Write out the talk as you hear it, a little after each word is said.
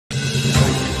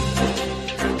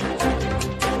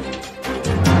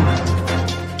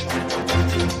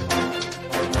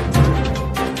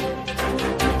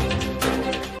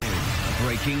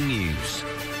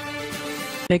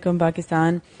علیکم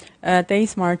پاکستان.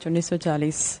 23 مارچ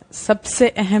 1940 سب سے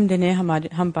اہم دن ہے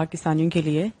ہم پاکستانیوں کے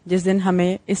لیے، جس دن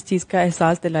ہمیں اس چیز کا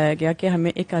احساس دلایا گیا کہ ہمیں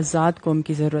ایک آزاد قوم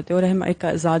کی ضرورت ہے اور ہم ایک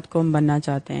آزاد قوم بننا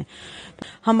چاہتے ہیں.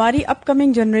 ہماری اپ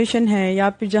کمنگ جنریشن ہے یا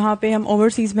پھر جہاں پہ ہم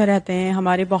اوورسیز میں رہتے ہیں،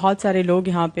 ہمارے بہت سارے لوگ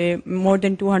یہاں پہ مور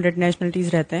دین 200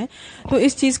 نیشنلٹیز رہتے ہیں، تو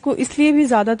اس چیز کو اس لیے بھی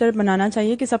زیادہ تر بنانا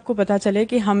چاہیے کہ سب کو پتہ چلے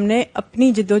کہ ہم نے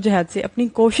اپنی جد و جہد سے، اپنی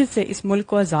کوشش سے اس ملک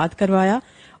کو آزاد کروایا.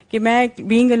 کہ میں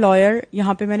بینگ اے لائر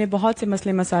یہاں پہ میں نے بہت سے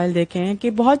مسئلے مسائل دیکھے ہیں کہ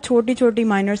بہت چھوٹی چھوٹی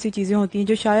مائنر سی چیزیں ہوتی ہیں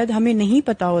جو شاید ہمیں نہیں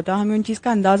پتہ ہوتا، ہمیں ان چیز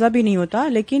کا اندازہ بھی نہیں ہوتا،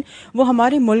 لیکن وہ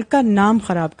ہمارے ملک کا نام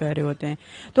خراب کر رہے ہوتے ہیں.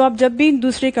 تو آپ جب بھی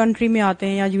دوسرے کنٹری میں آتے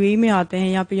ہیں یا یو اے میں آتے ہیں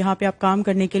یا یہاں پہ آپ کام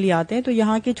کرنے کے لیے آتے ہیں تو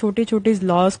یہاں کے چھوٹے چھوٹے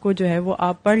لاز کو جو ہے وہ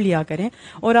آپ پڑھ لیا کریں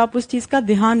اور آپ اس چیز کا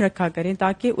دھیان رکھا کریں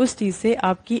تاکہ اس چیز سے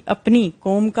آپ کی اپنی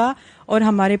قوم کا اور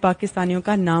ہمارے پاکستانیوں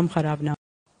کا نام خراب نہ ہو.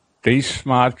 23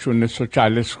 مارچ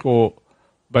 1940 کو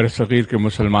برصغیر کے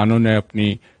مسلمانوں نے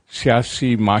اپنی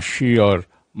سیاسی، معاشی اور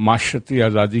معاشرتی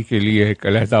آزادی کے لیے ایک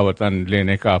علیحدہ وطن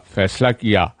لینے کا فیصلہ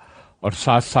کیا اور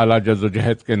 7 سالہ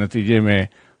جدوجہد کے نتیجے میں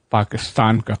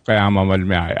پاکستان کا قیام عمل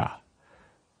میں آیا.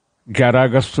 11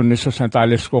 اگست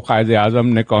 1947 کو قائد اعظم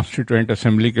نے کانسٹیٹوئنٹ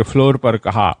اسمبلی کے فلور پر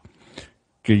کہا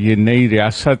کہ یہ نئی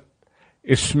ریاست،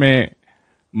 اس میں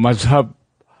مذہب،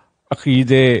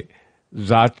 عقیدے،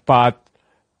 ذات پات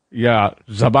یا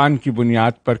زبان کی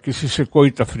بنیاد پر کسی سے کوئی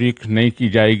تفریق نہیں کی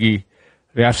جائے گی.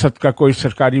 ریاست کا کوئی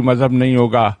سرکاری مذہب نہیں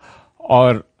ہوگا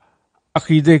اور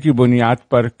عقیدے کی بنیاد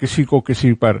پر کسی کو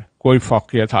کسی پر کوئی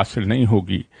فوقیت حاصل نہیں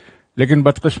ہوگی. لیکن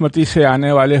بدقسمتی سے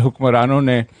آنے والے حکمرانوں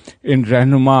نے ان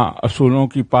رہنما اصولوں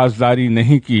کی پاسداری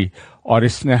نہیں کی اور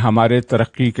اس نے ہمارے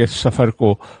ترقی کے سفر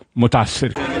کو متاثر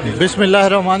کیا. بسم اللہ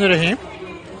الرحمن الرحیم.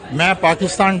 میں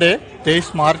پاکستان ڈے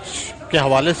 23 مارچ کے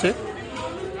حوالے سے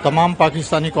تمام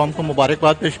پاکستانی قوم کو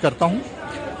مبارکباد پیش کرتا ہوں.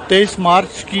 23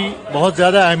 مارچ کی بہت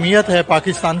زیادہ اہمیت ہے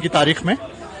پاکستان کی تاریخ میں.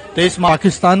 23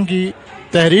 پاکستان کی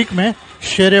تحریک میں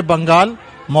شیر بنگال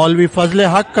مولوی فضل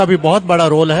حق کا بھی بہت بڑا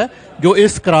رول ہے جو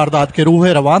اس قرارداد کے روح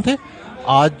رواں تھے.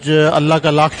 آج اللہ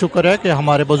کا لاکھ شکر ہے کہ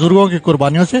ہمارے بزرگوں کی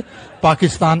قربانیوں سے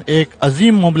پاکستان ایک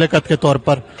عظیم مملکت کے طور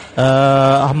پر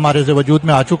ہمارے وجود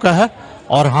میں آ چکا ہے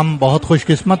اور ہم بہت خوش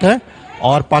قسمت ہیں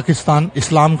اور پاکستان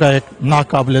اسلام کا ایک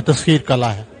ناقابل تسخیر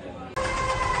کلا ہے.